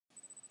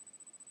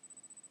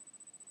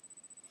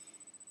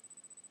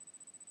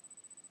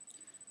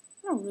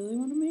don't really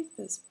want to make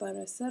this, but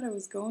I said I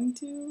was going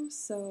to,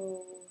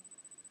 so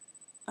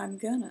I'm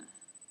gonna.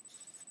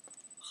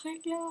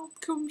 Regarde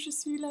comme je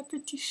suis la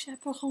petite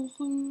chaperon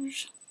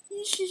rouge.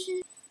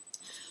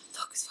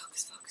 Focus,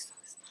 focus, focus,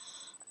 focus.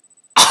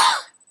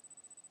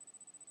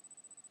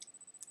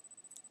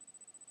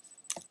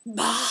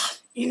 Bah,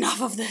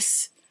 enough of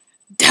this.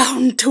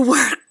 Down to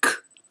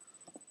work.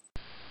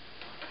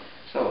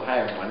 So, hi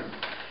everyone.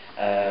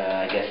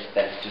 I guess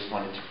Beth just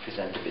wanted to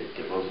present a bit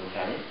the Roseman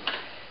family.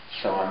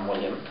 So I'm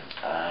William.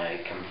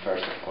 I come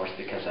first, of course,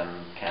 because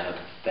I'm kind of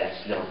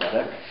Beth's little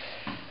brother.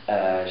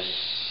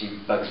 She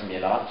bugs me a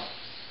lot.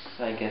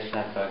 I guess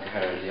I bug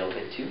her a little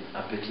bit too.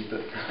 Un petit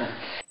peu.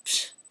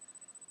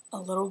 A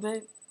little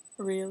bit?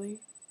 Really?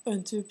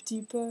 Un tout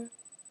petit peu?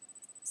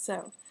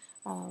 So,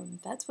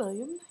 that's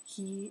William.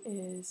 He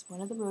is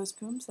one of the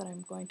roosebooms that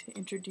I'm going to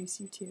introduce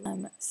you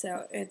to.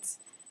 So it's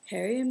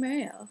Harry and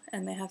Marielle,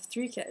 and they have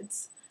 3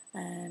 kids.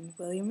 And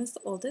William is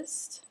the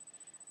oldest,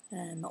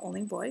 and the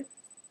only boy.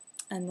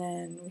 And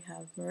then we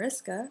have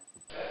Mariska.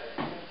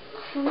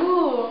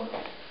 Cool.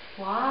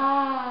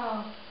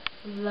 Wow.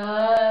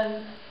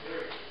 Love.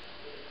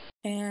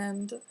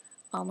 And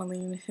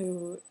Amaline,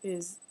 who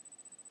is,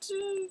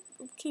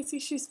 Casey,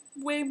 she's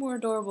way more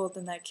adorable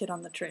than that kid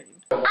on the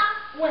train.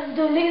 When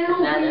the little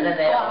green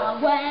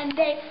frog, when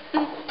the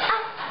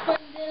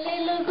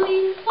little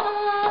green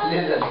frog.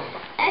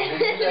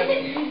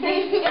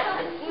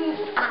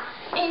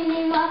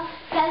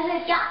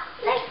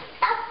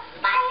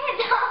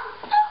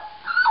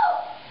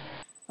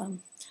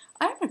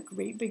 I'm a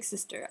great big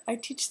sister. I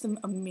teach them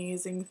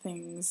amazing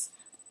things.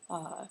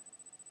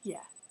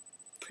 Yeah,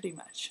 pretty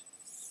much.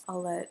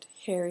 I'll let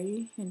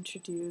Harry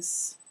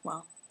introduce,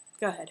 well,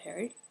 go ahead,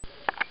 Harry.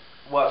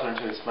 Well, to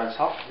introduce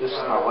myself, this is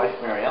my wife,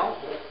 Marielle.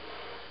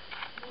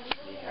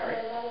 Me, Harry.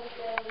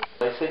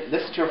 Listen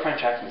to your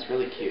French accent, it's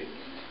really cute.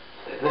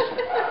 Listen,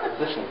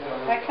 listen.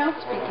 I can't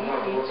speak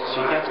English. She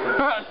can't speak.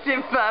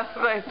 C'est pas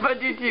vrai, pas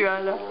du tout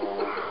alors.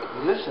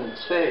 Listen,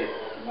 say.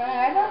 Well,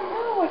 I don't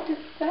know what to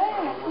say.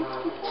 I can't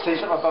speak Say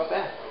something about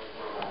Beth.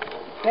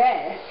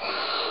 Beth.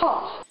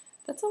 Huh.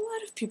 That's a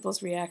lot of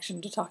people's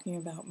reaction to talking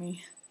about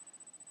me.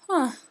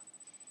 Huh.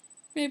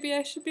 Maybe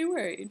I should be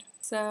worried.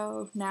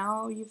 So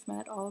now you've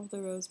met all of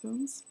the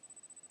roosebooms.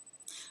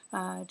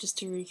 Just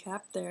to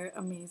recap, they're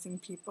amazing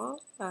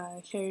people.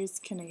 Harry's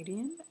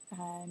Canadian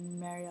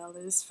and Marielle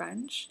is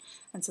French,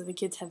 and so the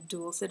kids have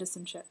dual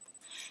citizenship.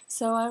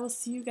 So I will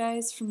see you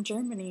guys from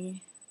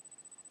Germany,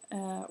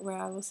 where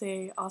I will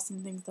say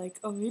awesome things like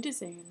Auf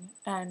Wiedersehen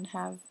and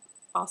have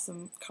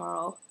awesome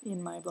Carl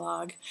in my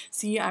blog.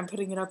 See, I'm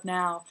putting it up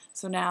now,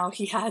 so now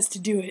he has to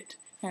do it.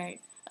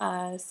 Alright,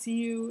 see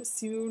you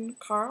soon,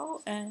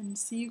 Carl, and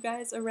see you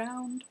guys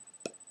around.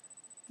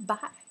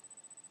 Bye.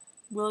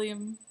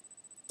 William,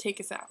 take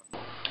us out.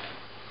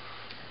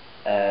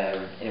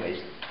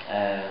 Anyways,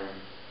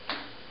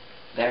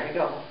 there we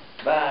go.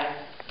 Bye.